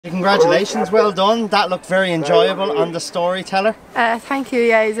Congratulations, well done. That looked very enjoyable on the Storyteller. Thank you,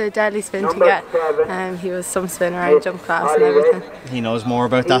 yeah, he's a deadly spin to get. He was some spinner out, jump class and everything. He knows more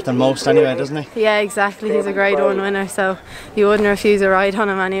about that than most anyway, doesn't he? Yeah, exactly. He's a grade 1 winner, so you wouldn't refuse a ride on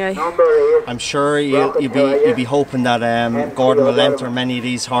him anyway. I'm sure you'll be hoping that Gordon will enter many of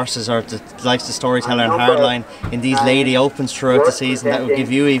these horses, or the likes of Storyteller and Hardline, in these Lady Opens throughout the season. That will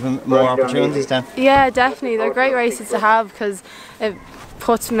give you even more opportunities then. Yeah, definitely. They're great races to have because it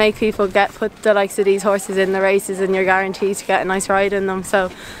make people put the likes of these horses in the races, and you're guaranteed to get a nice ride in them.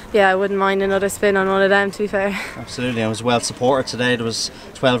 So yeah, I wouldn't mind another spin on one of them, to be fair. Absolutely, I was well supported today. There was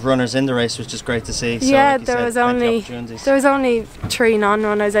 12 runners in the race, which is great to see. So, yeah, like there was only 3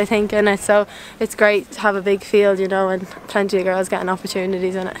 non-runners I think in it, so it's great to have a big field, you know, and plenty of girls getting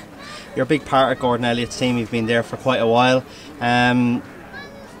opportunities in it. You're a big part of Gordon Elliott's team. You've been there for quite a while.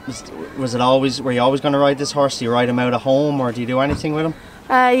 Was it always? Were you always going to ride this horse? Do you ride him out of home, or do you do anything with him?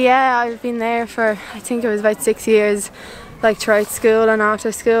 Yeah, I've been there for, I think it was about 6 years, like throughout school and after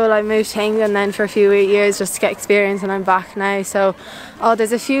school. I moved to England then for a few years just to get experience, and I'm back now. So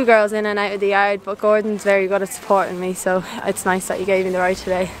there's a few girls in and out of the yard, but Gordon's very good at supporting me, so it's nice that he gave me the ride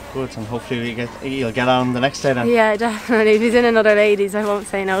today. Good, and hopefully you'll get on the next day then. Yeah, definitely. If he's in another ladies, I won't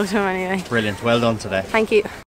say no to him anyway. Brilliant, well done today. Thank you.